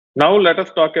Now let us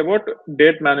talk about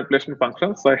date manipulation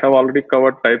functions. I have already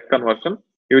covered type conversion.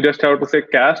 You just have to say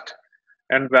cast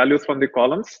and values from the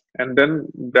columns, and then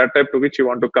that type to which you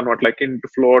want to convert, like into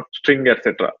float, string,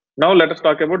 etc. Now let us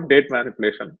talk about date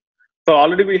manipulation. So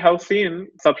already we have seen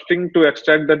substring to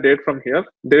extract the date from here.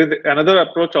 There is another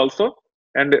approach also,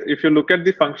 and if you look at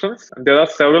the functions, there are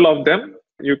several of them.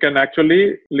 You can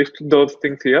actually list those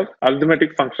things here.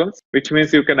 Arithmetic functions, which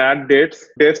means you can add days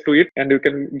to it, and you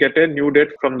can get a new date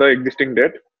from the existing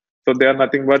date. So they are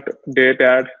nothing but date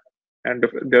add, and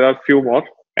there are few more.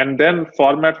 And then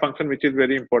format function, which is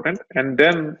very important. And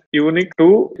then unique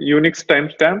to Unix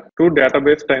timestamp to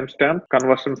database timestamp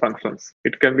conversion functions.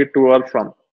 It can be to or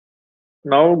from.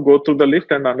 Now go through the list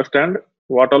and understand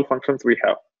what all functions we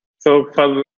have. So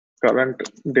for current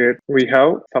date, we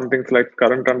have some things like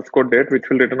current underscore date, which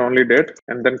will return only date,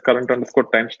 and then current underscore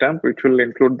timestamp, which will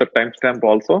include the timestamp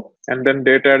also, and then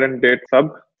date add and date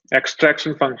sub.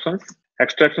 Extraction functions.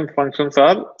 Extraction functions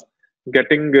are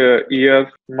getting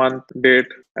year, month, date,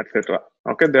 etc.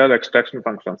 Okay, they are extraction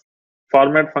functions.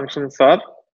 Format functions are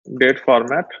date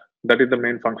format, that is the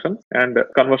main function, and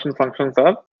conversion functions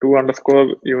are to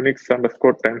underscore Unix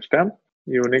underscore timestamp,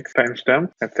 Unix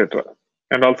timestamp, etc.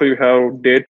 And also you have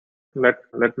date.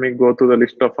 Let me go to the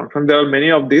list of functions. There are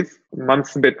many of these.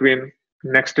 Months between,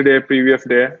 next day, previous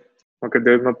day. Okay,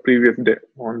 there is no previous day,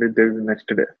 only there is next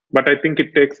day. But I think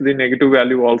it takes the negative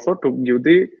value also to give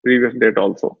the previous date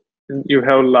also. You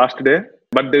have last day,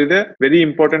 but there is a very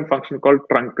important function called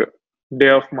trunc, day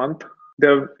of month.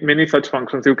 There are many such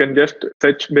functions. You can just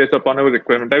search based upon our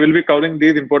requirement. I will be covering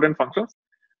these important functions.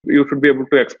 You should be able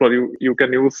to explore. You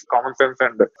can use common sense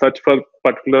and search for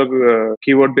particular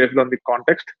keyword based on the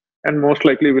context, and most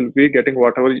likely will be getting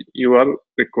whatever you are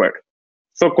required.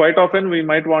 So quite often we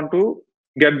might want to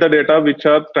get the data which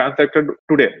are transacted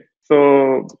today.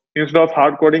 So instead of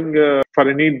hard coding for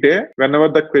any day, whenever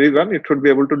the query run, it should be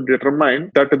able to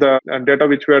determine that the data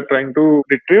which we are trying to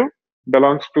retrieve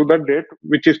belongs to the date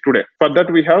which is today. For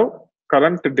that we have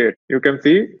current date. You can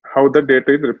see how the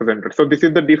data is represented. So this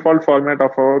is the default format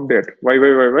of our date.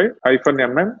 YYYY hyphen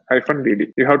MM hyphen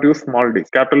DD. You have to use small d.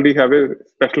 Capital D have a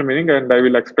special meaning, and I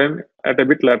will explain at a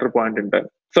bit later point in time.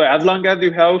 So as long as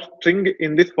you have string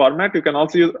in this format, you can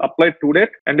also use apply to date,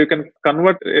 and you can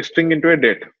convert a string into a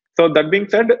date. So that being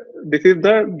said, this is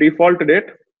the default date.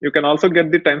 You can also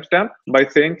get the timestamp by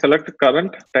saying select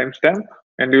current timestamp,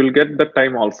 and you will get the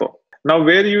time also. Now,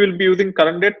 where you will be using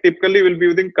current date, typically we'll be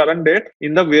using current date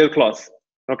in the where clause.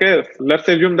 Okay, let's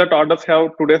assume that orders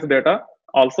have today's data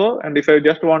also. And if I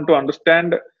just want to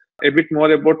understand a bit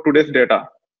more about today's data,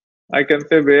 I can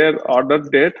say where order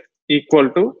date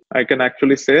equal to, I can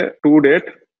actually say to date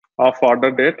of order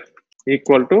date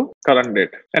equal to current date,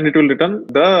 and it will return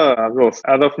the rows.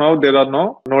 As of now, there are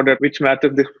no date which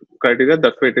matches this criteria.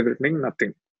 That's why it is returning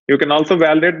nothing. You can also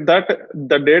validate that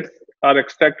the dates are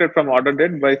extracted from order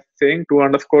date by saying to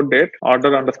underscore date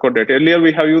order underscore date. Earlier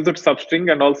we have used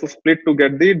substring and also split to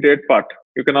get the date part.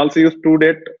 You can also use to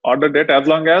date order date. As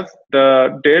long as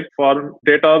the date form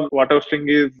date or whatever string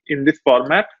is in this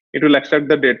format, it will extract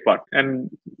the date part, and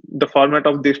the format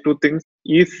of these two things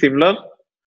is similar.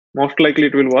 Most likely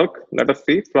it will work. Let us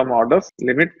see. From orders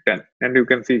limit 10, and you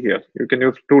can see here you can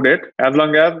use to date. As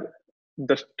long as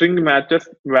the string matches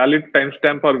valid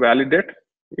timestamp or valid date,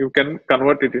 you can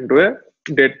convert it into a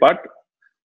date part,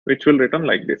 which will return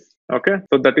like this. Okay,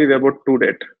 so that is about to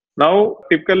date. Now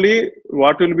typically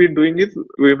what we'll be doing is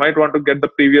we might want to get the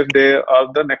previous day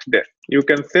or the next day. You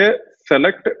can say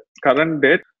select current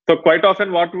date. So quite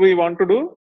often what we want to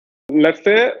do, let's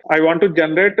say I want to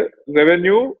generate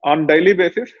revenue on daily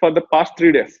basis for the past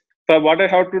 3 days. So what I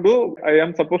have to do, I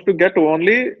am supposed to get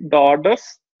only the orders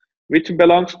which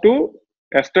belongs to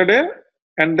yesterday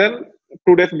and then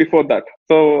 2 days before that.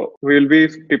 So we will be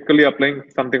typically applying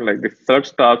something like this. Search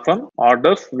star from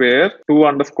orders where to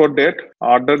underscore date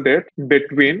order date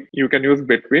between, you can use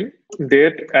between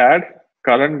date add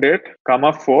current date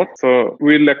comma 4. So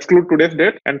we'll exclude today's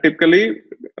date, and typically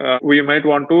we might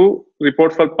want to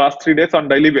report for past 3 days on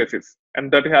daily basis,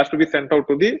 and that has to be sent out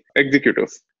to the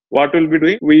executives. What we'll be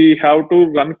doing, we have to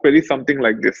run query something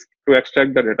like this to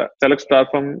extract the data. Select star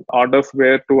from orders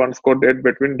where to underscore date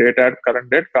between date add current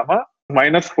date comma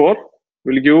 -4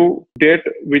 will give date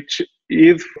which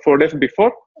is 4 days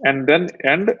before, and then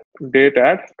end date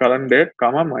add current date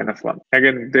comma -1.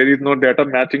 Again, there is no data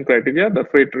matching criteria,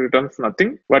 that's why it returns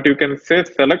nothing. But you can say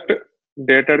select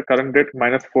date add current date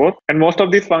 -4, and most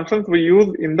of these functions we use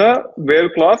in the where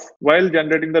clause while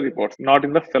generating the reports, not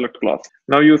in the select clause.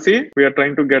 Now you see we are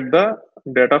trying to get the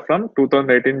data from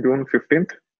 2018 June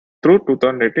 15th through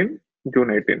 2018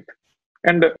 June 18th.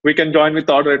 And we can join with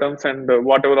odd items, and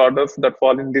whatever orders that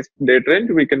fall in this date range,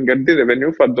 we can get the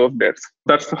revenue for those dates.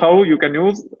 That's how you can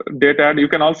use date add. You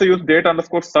can also use date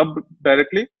underscore sub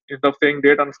directly. Instead of saying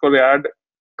date underscore add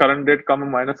current date comma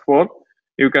 -4,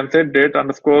 you can say date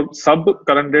underscore sub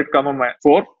current date comma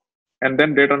 -4, and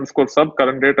then date underscore sub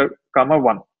current date comma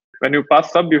 1. When you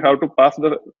pass sub, you have to pass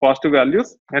the positive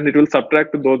values, and it will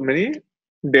subtract those many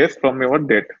days from your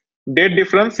date. Date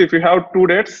difference, if you have two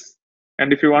dates,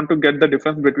 and if you want to get the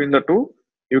difference between the two,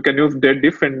 you can use date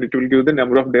diff, and it will give the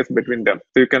number of days between them.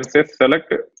 So you can say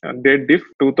select date diff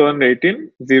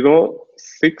 2018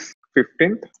 06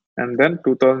 15th, and then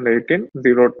 2018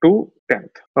 02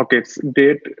 10th. Okay, it's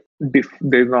date diff.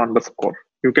 There is no underscore.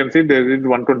 You can see there is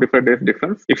 125 days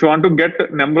difference. If you want to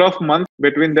get number of months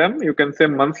between them, you can say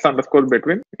months underscore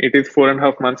between. It is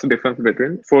 4.5 months difference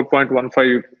between,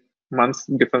 4.15 months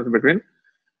difference between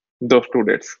those two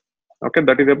dates. Okay,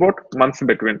 that is about months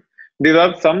between. These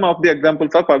are some of the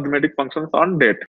examples of arithmetic functions on date.